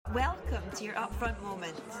Welcome to your upfront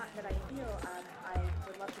moment. That I feel I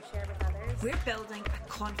would love to share with others. We're building a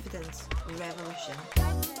confidence revolution.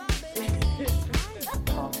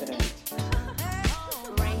 Confident.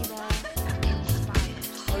 Braver, inspired,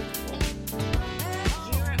 hopeful.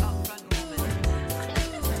 Your upfront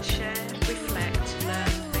moment. Share, reflect,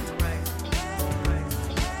 learn and grow.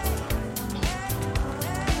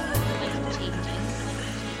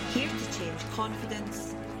 Here to change confidence,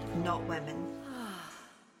 not women.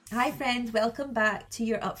 Hi friends, welcome back to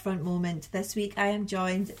your upfront moment. This week I am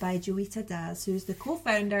joined by Joeita Das, who is the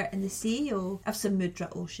co-founder and the CEO of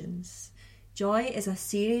Samudra Oceans. Joy is a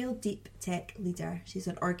serial deep tech leader. She's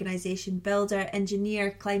an organisation builder,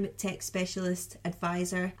 engineer, climate tech specialist,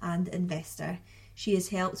 advisor and investor. She has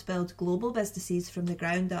helped build global businesses from the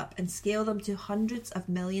ground up and scale them to hundreds of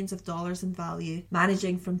millions of dollars in value,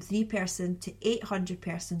 managing from 3-person to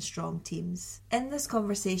 800-person strong teams. In this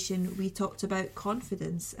conversation, we talked about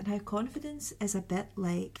confidence and how confidence is a bit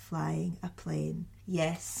like flying a plane.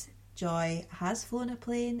 Yes, Joy has flown a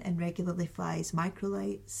plane and regularly flies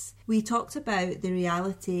microlights. We talked about the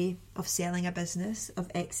reality of selling a business, of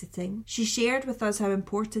exiting. She shared with us how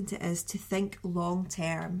important it is to think long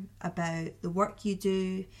term about the work you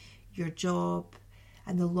do, your job,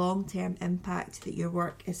 and the long-term impact that your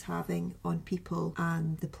work is having on people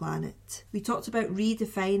and the planet. We talked about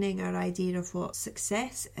redefining our idea of what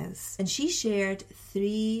success is, and she shared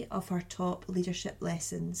 3 of her top leadership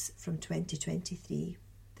lessons from 2023.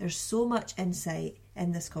 There's so much insight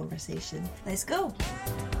in this conversation. Let's go.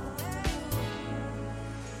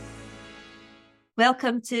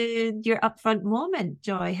 Welcome to your upfront moment,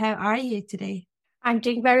 Joy. How are you today? I'm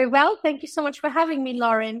doing very well. Thank you so much for having me,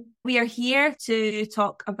 Lauren. We are here to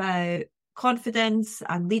talk about confidence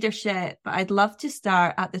and leadership, but I'd love to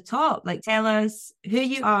start at the top. Tell us who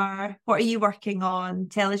you are, what are you working on?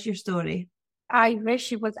 Tell us your story. I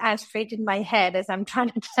wish it was as straight in my head as I'm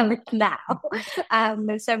trying to tell it now.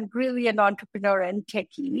 So I'm really an entrepreneur and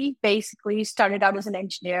techie. Basically started out as an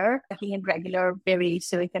engineer, working in regular, very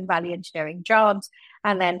Silicon Valley engineering jobs,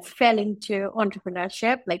 and then fell into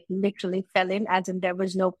entrepreneurship, literally fell in, as in there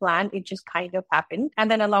was no plan. It just kind of happened. And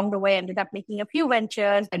then along the way, ended up making a few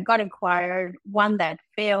ventures and got acquired, one that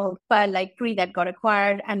failed, but 3 that got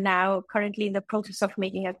acquired. And now currently in the process of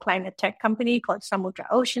making a climate tech company called Samudra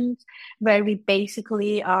Oceans, where we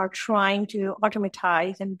basically are trying to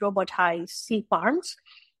automatize and robotize sea farms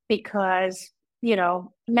because,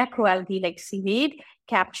 macroalgae like seaweed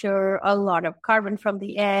capture a lot of carbon from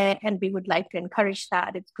the air, and we would like to encourage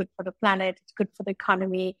that. It's good for the planet, it's good for the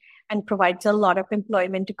economy, and provides a lot of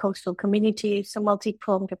employment to coastal communities, so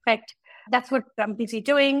multi-pronged effect. That's what I'm busy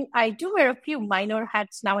doing. I do wear a few minor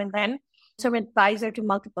hats now and then. So I'm an advisor to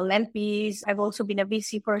multiple LPs. I've also been a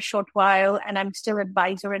VC for a short while, and I'm still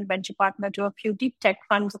advisor and venture partner to a few deep tech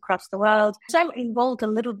funds across the world. So I'm involved a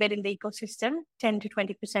little bit in the ecosystem, 10 to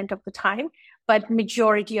 20% of the time, but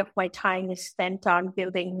majority of my time is spent on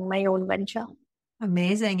building my own venture.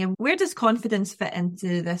 Amazing. And where does confidence fit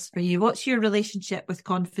into this for you? What's your relationship with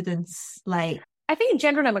confidence like? I think in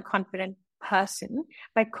general, I'm a confident person.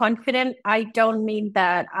 By confident, I don't mean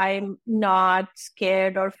that I'm not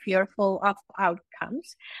scared or fearful of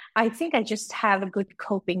outcomes. I think I just have a good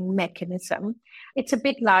coping mechanism. It's a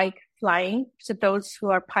bit like flying. So those who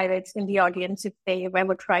are pilots in the audience, if they have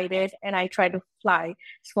ever tried it, and I try to fly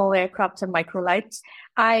small aircrafts and microlights,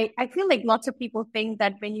 I feel like lots of people think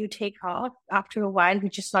that when you take off, after a while, you're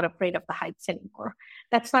just not afraid of the heights anymore.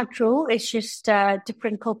 That's not true. It's just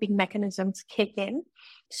different coping mechanisms kick in.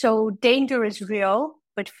 So danger is real,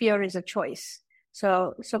 but fear is a choice.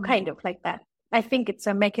 So kind of like that. I think it's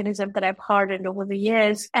a mechanism that I've hardened over the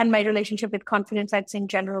years. And my relationship with confidence, I'd say in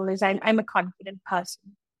general, is I'm a confident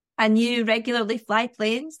person. And you regularly fly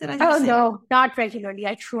planes? No, not regularly.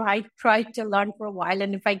 I tried to learn for a while.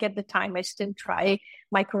 And if I get the time, I still try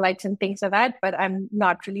microlights and things like that. But I'm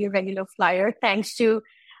not really a regular flyer, thanks to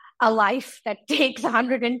a life that takes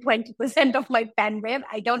 120% of my bandwidth.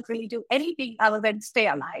 I don't really do anything other than stay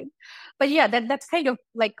alive. But yeah, that's kind of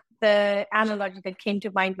like the analogy that came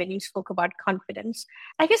to mind when you spoke about confidence.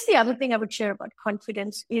 I guess the other thing I would share about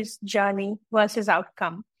confidence is journey versus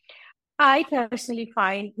outcome. I personally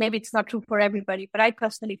find, maybe it's not true for everybody, but I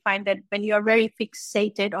personally find that when you're very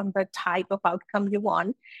fixated on the type of outcome you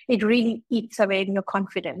want, it really eats away in your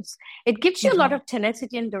confidence. It gives you a lot of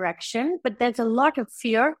tenacity and direction, but there's a lot of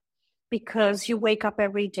fear because you wake up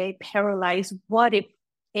every day paralyzed. What if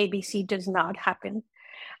ABC does not happen?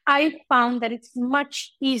 I found that it's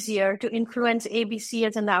much easier to influence ABC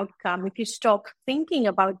as an outcome if you stop thinking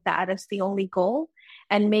about that as the only goal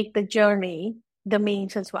and make the journey the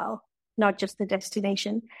means as well. not just the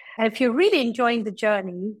destination. And if you're really enjoying the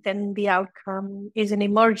journey, then the outcome is an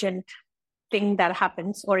emergent thing that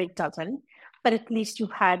happens, or it doesn't. But at least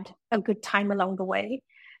you've had a good time along the way.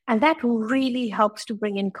 And that really helps to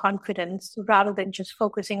bring in confidence rather than just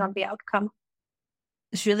focusing on the outcome.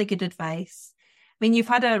 It's really good advice. I mean, you've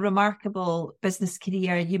had a remarkable business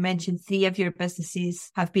career. You mentioned 3 of your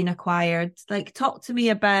businesses have been acquired. Like, talk to me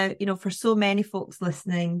about, for so many folks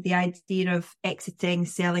listening, the idea of exiting,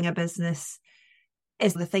 selling a business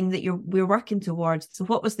is the thing that we're working towards. So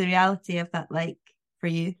what was the reality of that like for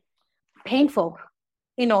you? Painful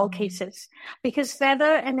in all cases, because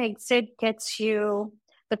whether an exit gets you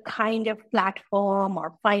the kind of platform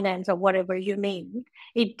or finance or whatever you need,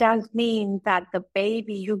 it does mean that the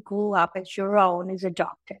baby you grew up as your own is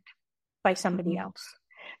adopted by somebody else.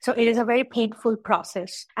 So it is a very painful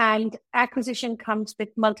process, and acquisition comes with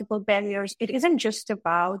multiple barriers. It isn't just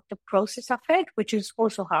about the process of it, which is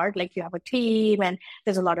also hard. Like, you have a team and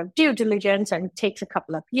there's a lot of due diligence and it takes a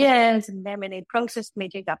couple of years, and the M&A process may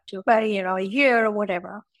take up to, a year or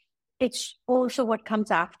whatever. It's also what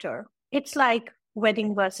comes after. It's like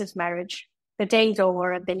wedding versus marriage. The day is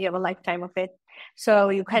over and then you have a lifetime of it. So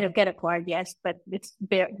you kind of get acquired, yes, but it's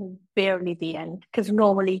barely the end, because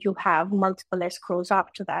normally you have multiple escrows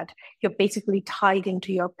after that. You're basically tied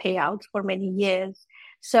into your payouts for many years.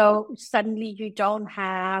 So suddenly you don't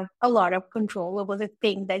have a lot of control over the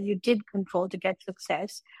thing that you did control to get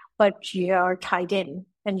success, but you're tied in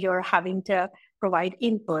and you're having to provide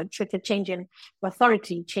input. So it's a change in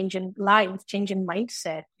authority, change in life, change in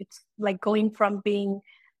mindset. It's like going from being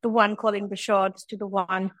the one calling the shots to the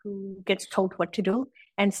one who gets told what to do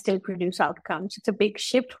and still produce outcomes. It's a big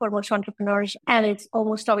shift for most entrepreneurs, and it's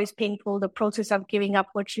almost always painful, the process of giving up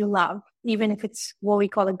what you love, even if it's what we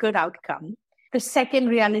call a good outcome. The second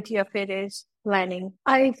reality of it is planning.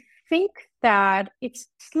 I think that it's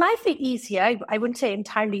slightly easier, I wouldn't say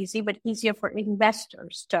entirely easy, but easier for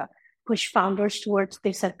investors to push founders towards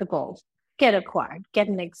they set the goals, get acquired, get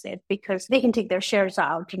an exit, because they can take their shares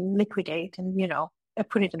out and liquidate and,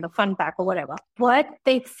 put it in the fund back or whatever. What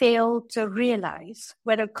they fail to realize,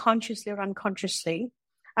 whether consciously or unconsciously,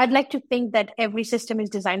 I'd like to think that every system is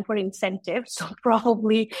designed for incentives, so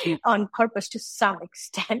probably on purpose to some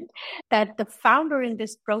extent, that the founder in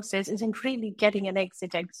this process isn't really getting an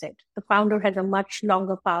exit. The founder has a much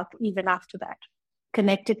longer path even after that,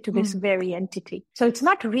 connected to this very entity. So it's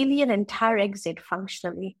not really an entire exit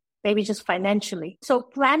functionally, maybe just financially. So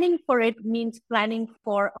planning for it means planning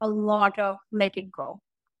for a lot of letting go,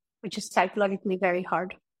 which is psychologically very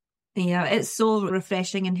hard. Yeah, it's so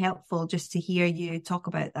refreshing and helpful just to hear you talk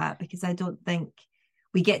about that, because I don't think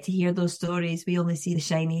we get to hear those stories. We only see the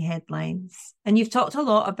shiny headlines. And you've talked a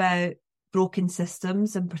lot about broken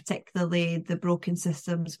systems, and particularly the broken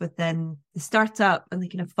systems within the startup and the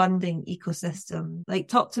kind of funding ecosystem. Like,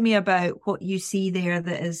 talk to me about what you see there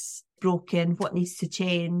that is broken, what needs to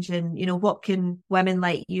change, and, what can women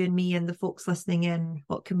like you and me and the folks listening in,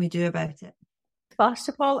 what can we do about it? First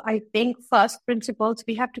of all, I think first principles,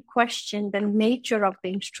 we have to question the nature of the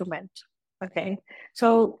instrument. Okay.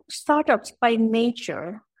 So startups by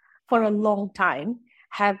nature for a long time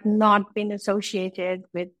have not been associated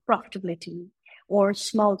with profitability or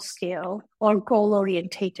small scale or goal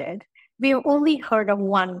orientated. We've only heard of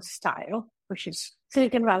one style, which is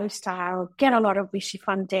Silicon Valley style, get a lot of VC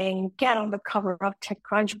funding, get on the cover of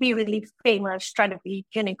TechCrunch, be really famous, try to be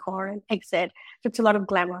unicorn, exit. So it's a lot of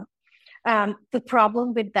glamour. The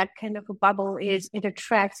problem with that kind of a bubble is it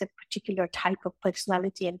attracts a particular type of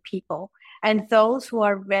personality and people. And those who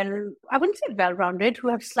are I wouldn't say well-rounded, who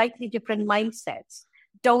have slightly different mindsets,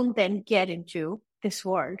 don't then get into this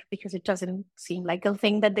world because it doesn't seem like a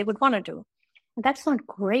thing that they would want to do. And that's not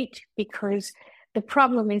great, because the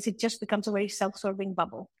problem is it just becomes a very self-serving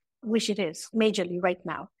bubble, which it is majorly right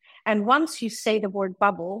now. And once you say the word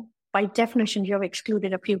bubble, by definition, you've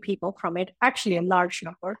excluded a few people from it, actually a large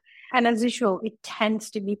number. And as usual, it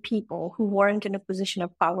tends to be people who weren't in a position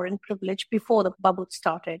of power and privilege before the bubble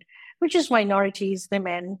started, which is minorities,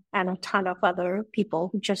 women, and a ton of other people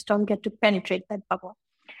who just don't get to penetrate that bubble.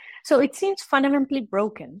 So it seems fundamentally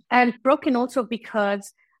broken, and broken also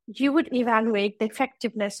because you would evaluate the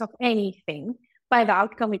effectiveness of anything by the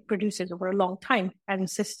outcome it produces over a long time as a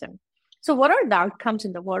system. So what are the outcomes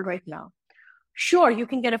in the world right now? Sure, you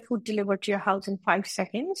can get a food delivered to your house in 5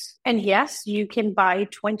 seconds. And yes, you can buy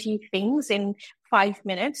 20 things in 5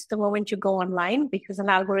 minutes the moment you go online, because an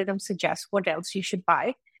algorithm suggests what else you should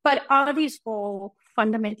buy. But are these all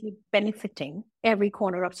fundamentally benefiting every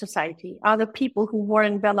corner of society? Are the people who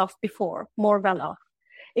weren't well off before more well off?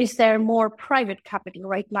 Is there more private capital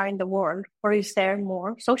right now in the world, or is there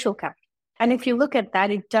more social capital? And if you look at that,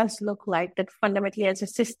 it does look like that fundamentally as a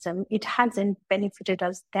system, it hasn't benefited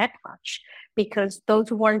us that much because those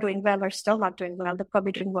who weren't doing well are still not doing well. They're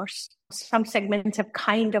probably doing worse. Some segments have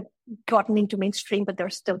kind of gotten into mainstream, but they're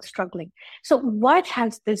still struggling. So what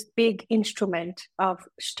has this big instrument of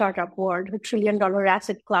startup world, the $1 trillion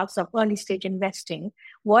asset class of early stage investing,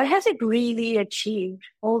 what has it really achieved?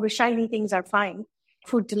 All the shiny things are fine.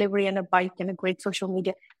 Food delivery and a bike and a great social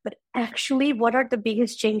media. But actually, what are the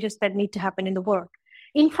biggest changes that need to happen in the world?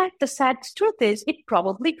 In fact, the sad truth is it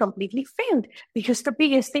probably completely failed because the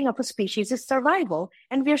biggest thing of a species is survival.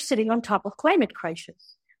 And we are sitting on top of climate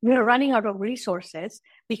crisis. We are running out of resources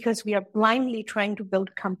because we are blindly trying to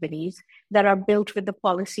build companies that are built with the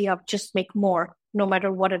policy of just make more, no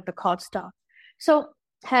matter what at the cost of. So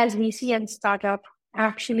has VC and startup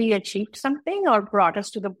actually achieved something or brought us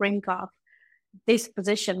to the brink of this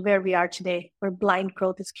position where we are today, where blind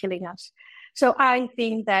growth is killing us? So I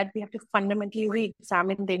think that we have to fundamentally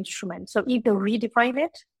re-examine the instrument. So either redefine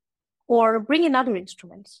it or bring in other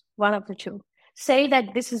instruments, one of the two. Say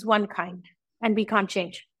that this is one kind and we can't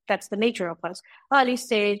change. That's the nature of us. Early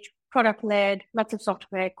stage, product-led, lots of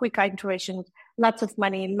software, quick iterations, lots of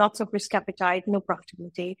money, lots of risk appetite, no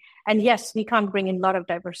profitability. And yes, we can't bring in a lot of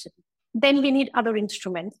diversity. Then we need other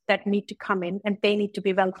instruments that need to come in and they need to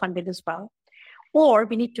be well-funded as well. Or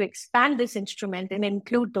we need to expand this instrument and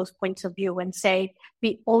include those points of view and say,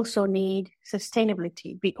 we also need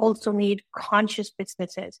sustainability. We also need conscious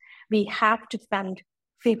businesses. We have to fund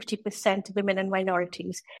 50% women and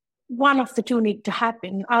minorities. One of the two need to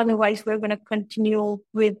happen. Otherwise, we're going to continue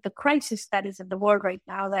with the crisis that is in the world right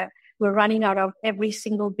now, that we're running out of every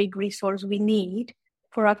single big resource we need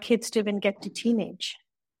for our kids to even get to teenage.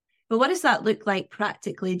 But what does that look like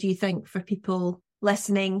practically, do you think, for people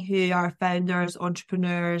listening who are founders,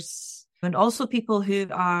 entrepreneurs, and also people who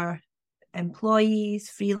are employees,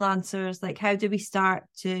 freelancers? Like, how do we start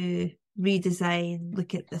to redesign,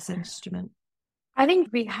 look at this instrument? I think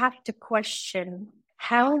we have to question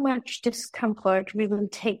how much discomfort we will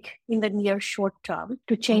take in the near short term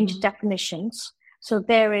to change definitions. So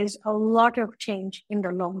there is a lot of change in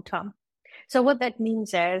the long term. So what that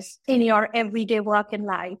means is in your everyday work and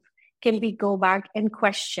life, can we go back and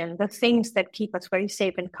question the things that keep us very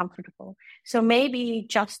safe and comfortable? So maybe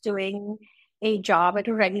just doing a job at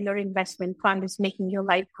a regular investment fund is making your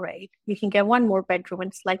life great. You can get one more bedroom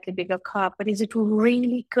and slightly bigger car, but is it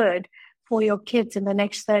really good for your kids in the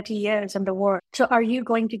next 30 years in the world? So are you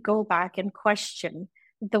going to go back and question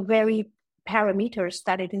the very parameters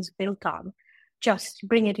that it is built on? Just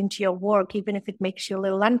bring it into your work, even if it makes you a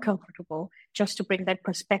little uncomfortable, just to bring that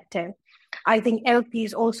perspective. I think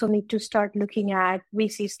LPs also need to start looking at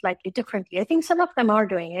VCs slightly differently. I think some of them are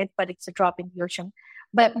doing it, but it's a drop in the ocean.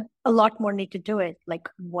 But a lot more need to do it. Like,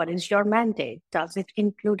 what is your mandate? Does it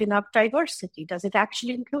include enough diversity? Does it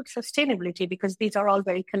actually include sustainability? Because these are all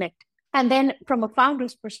very connected. And then from a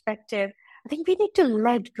founder's perspective, I think we need to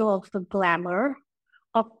let go of the glamour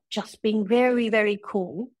of just being very, very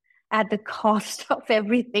cool at the cost of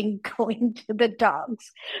everything going to the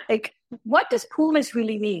dogs. Like, what does coolness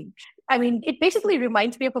really mean? I mean, it basically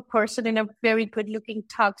reminds me of a person in a very good-looking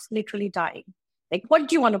tux literally dying. Like, what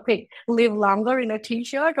do you want to pick? Live longer in a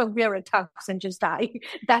t-shirt or wear a tux and just die?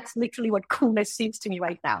 That's literally what coolness seems to me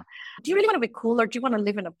right now. Do you really want to be cool or do you want to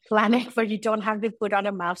live in a planet where you don't have to put on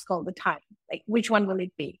a mask all the time? Like, which one will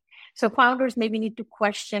it be? So founders maybe need to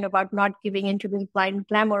question about not giving into this blind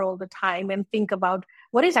glamour all the time and think about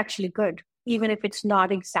what is actually good, even if it's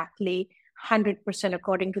not exactly 100%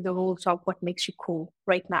 according to the rules of what makes you cool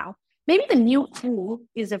right now. Maybe the new cool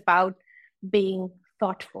is about being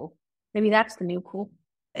thoughtful. Maybe that's the new cool.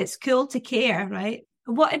 It's cool to care, right?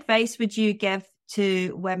 What advice would you give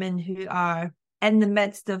to women who are in the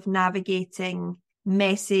midst of navigating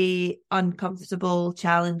messy, uncomfortable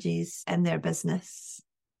challenges in their business?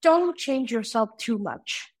 Don't change yourself too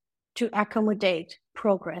much to accommodate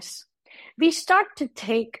progress. We start to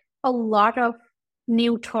take a lot of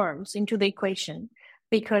new terms into the equation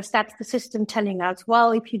because that's the system telling us,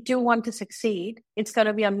 well, if you do want to succeed, it's going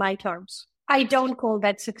to be on my terms. I don't call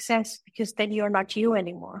that success because then you're not you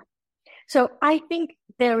anymore. So I think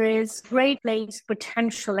there is great place,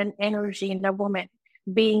 potential, and energy in a woman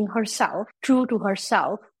being herself, true to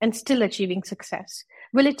herself, and still achieving success.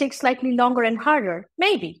 Will it take slightly longer and harder?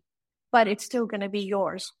 Maybe, but it's still going to be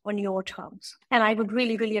yours on your terms. And I would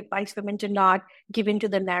really, really advise women to not give into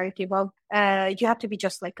the narrative of you have to be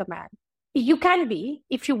just like a man. You can be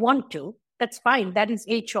if you want to. That's fine. That is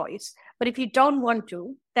a choice. But if you don't want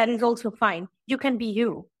to, that is also fine. You can be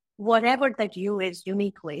you, whatever that you is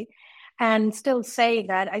uniquely, and still say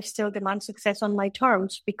that I still demand success on my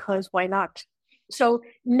terms because why not? So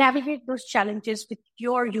navigate those challenges with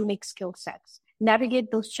your unique skill sets. Navigate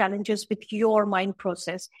those challenges with your mind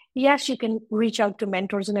process. Yes, you can reach out to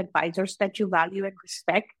mentors and advisors that you value and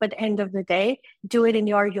respect, but end of the day, do it in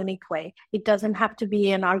your unique way. It doesn't have to be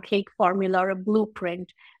an archaic formula or a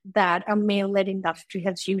blueprint that a male-led industry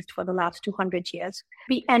has used for the last 200 years.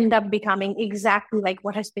 We end up becoming exactly like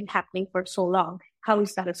what has been happening for so long. How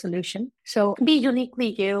is that a solution? So be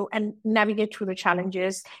uniquely you and navigate through the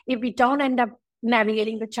challenges. If we don't end up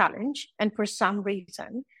navigating the challenge and for some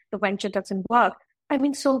reason the venture doesn't work, I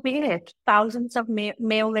mean, so be it. Thousands of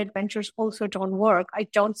male-led ventures also don't work. I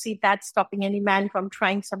don't see that stopping any man from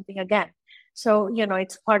trying something again. So,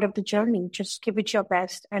 it's part of the journey. Just give it your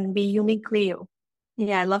best and be uniquely you.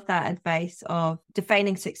 Yeah, I love that advice of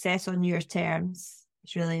defining success on your terms.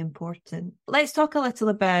 It's really important. Let's talk a little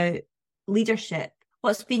about leadership.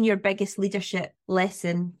 What's been your biggest leadership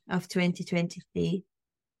lesson of 2023?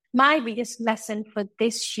 My biggest lesson for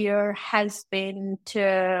this year has been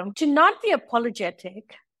to not be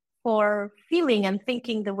apologetic for feeling and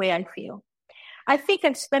thinking the way I feel. I think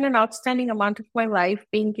I've spent an outstanding amount of my life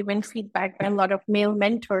being given feedback by a lot of male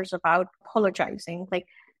mentors about apologizing. Like,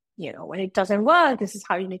 when it doesn't work, this is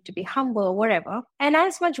how you need to be humble or whatever. And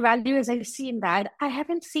as much value as I see in that, I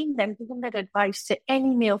haven't seen them giving that advice to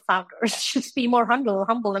any male founders. Just be more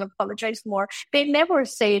humble and apologize more. They never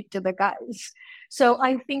say it to the guys. So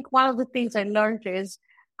I think one of the things I learned is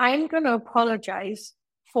I'm going to apologize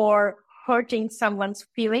for hurting someone's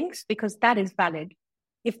feelings because that is valid.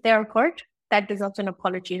 If they're hurt, that deserves an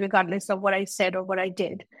apology, regardless of what I said or what I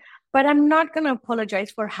did. But I'm not going to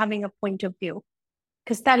apologize for having a point of view,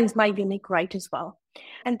 because that is my unique right as well.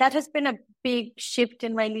 And that has been a big shift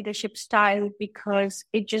in my leadership style because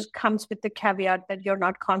it just comes with the caveat that you're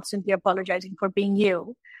not constantly apologizing for being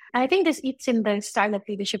you. And I think this eats in the style of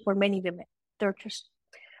leadership for many women. They're just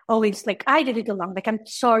always like, I did it along. Like, I'm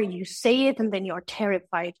sorry, you say it and then you're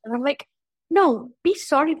terrified. And I'm like, no, be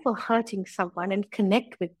sorry for hurting someone and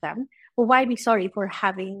connect with them. But why be sorry for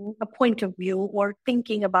having a point of view or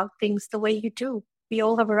thinking about things the way you do? We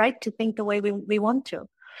all have a right to think the way we want to.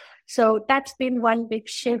 So that's been one big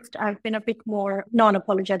shift. I've been a bit more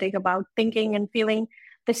non-apologetic about thinking and feeling.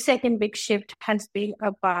 The second big shift has been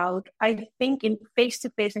about, I think, in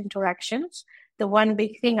face-to-face interactions, the one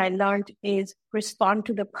big thing I learned is respond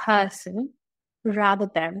to the person rather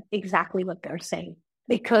than exactly what they're saying.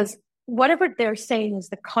 Because whatever they're saying is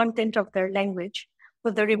the content of their language,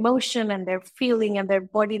 but their emotion and their feeling and their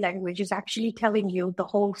body language is actually telling you the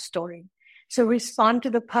whole story. So respond to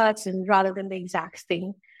the person rather than the exact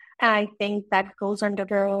thing. And I think that goes under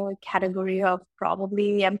the category of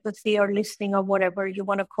probably empathy or listening or whatever you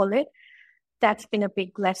want to call it. That's been a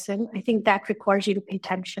big lesson. I think that requires you to pay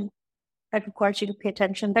attention. That requires you to pay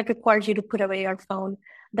attention. That requires you to put away your phone.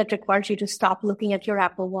 That requires you to stop looking at your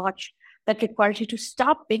Apple Watch. That requires you to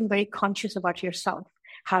stop being very conscious about yourself.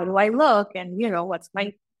 How do I look? And, what's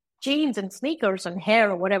my jeans and sneakers and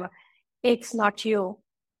hair or whatever? It's not you.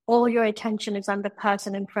 All your attention is on the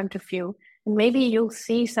person in front of you. And maybe you'll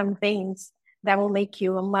see some things that will make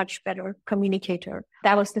you a much better communicator.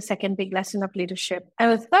 That was the second big lesson of leadership.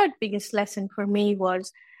 And the third biggest lesson for me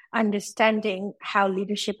was understanding how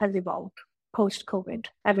leadership has evolved post-COVID.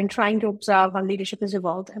 I've been trying to observe how leadership has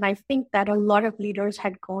evolved. And I think that a lot of leaders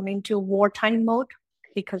had gone into wartime mode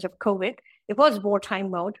because of COVID. It was wartime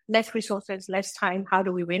mode, less resources, less time. How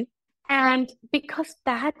do we win? And because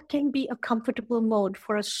that can be a comfortable mode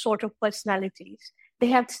for a sort of personalities, they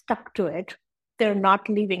have stuck to it. They're not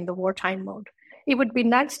leaving the wartime mode. It would be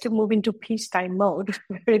nice to move into peacetime mode,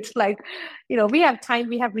 where it's like, we have time,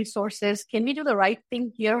 we have resources. Can we do the right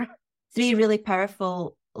thing here? 3 really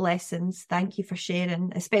powerful lessons. Thank you for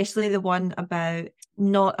sharing, especially the one about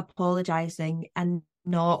not apologizing and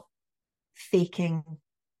not faking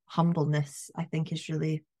humbleness, I think is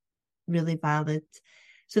really, really valid.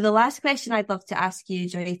 So the last question I'd love to ask you,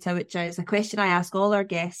 Joeita, which is a question I ask all our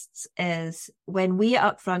guests, is when we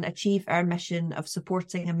at Upfront achieve our mission of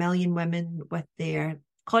supporting 1 million women with their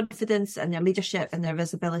confidence and their leadership and their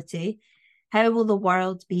visibility, how will the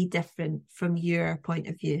world be different from your point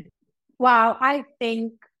of view? Wow, I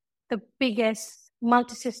think the biggest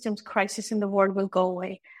multi-systems crisis in the world will go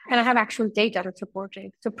away. And I have actual data to support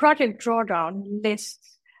it. So Project Drawdown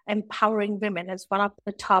lists empowering women as one of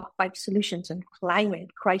the top 5 solutions in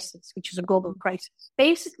climate crisis, which is a global crisis.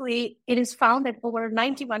 Basically, it is found that over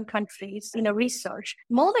 91 countries in a research,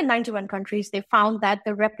 more than 91 countries, they found that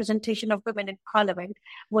the representation of women in parliament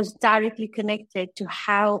was directly connected to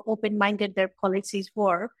how open-minded their policies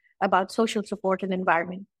were about social support and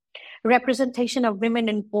environment. Representation of women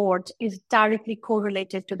in boards is directly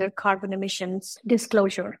correlated to their carbon emissions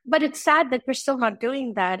disclosure. But it's sad that we're still not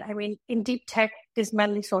doing that. I mean, in deep tech, there's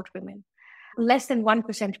mainly sort women. Less than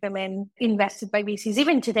 1% women invested by VCs,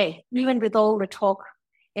 even today, even with all the talk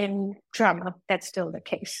in drama, that's still the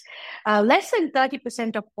case. Less than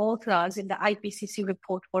 30% of authors in the IPCC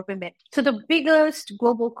report were women. So the biggest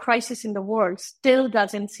global crisis in the world still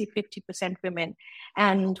doesn't see 50% women.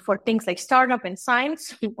 And for things like startup and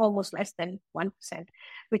science, almost less than 1%,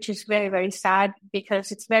 which is very, very sad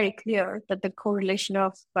because it's very clear that the correlation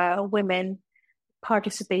of women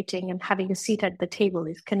participating and having a seat at the table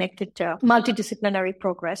is connected to multidisciplinary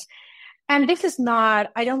progress. And this is not,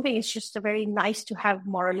 I don't think it's just a very nice to have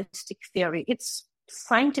moralistic theory. It's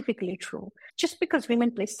scientifically true. Just because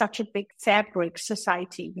women play such a big fabric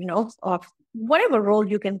society, of whatever role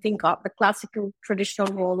you can think of, the classical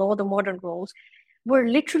traditional role or the modern roles, we're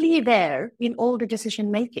literally there in all the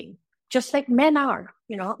decision making, just like men are.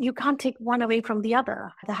 You can't take one away from the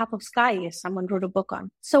other. The half of sky, as someone wrote a book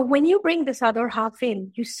on. So when you bring this other half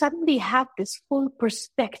in, you suddenly have this full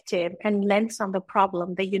perspective and lens on the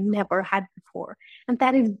problem that you never had before. And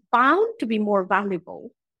that is bound to be more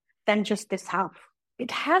valuable than just this half.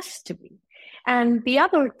 It has to be. And the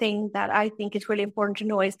other thing that I think is really important to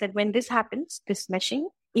know is that when this happens, this meshing,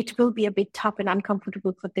 it will be a bit tough and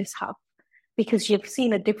uncomfortable for this half because you've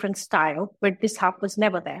seen a different style where this half was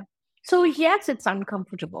never there. So yes, it's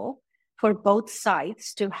uncomfortable for both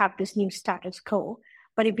sides to have this new status quo.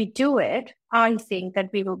 But if we do it, I think that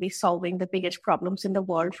we will be solving the biggest problems in the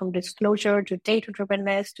world, from disclosure to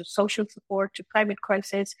data-drivenness to social support to climate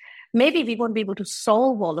crisis. Maybe we won't be able to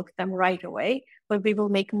solve all of them right away, but we will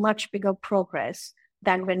make much bigger progress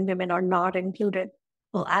than when women are not included.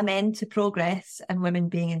 Well, amen to progress and women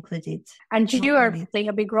being included. And you are playing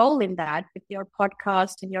a big role in that with your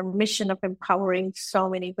podcast and your mission of empowering so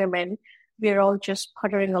many women. We're all just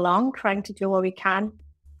puttering along, trying to do what we can.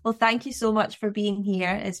 Well, thank you so much for being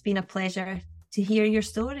here. It's been a pleasure to hear your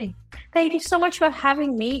story. Thank you so much for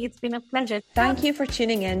having me. It's been a pleasure. Thank you for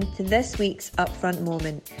tuning in to this week's Upfront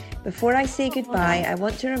Moment. Before I say goodbye, I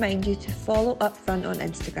want to remind you to follow Upfront on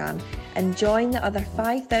Instagram and join the other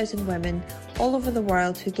 5,000 women all over the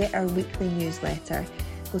world who get our weekly newsletter.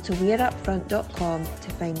 Go to weareupfront.com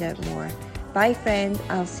to find out more. Bye friend,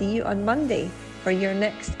 I'll see you on Monday for your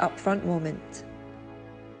next Upfront Moment.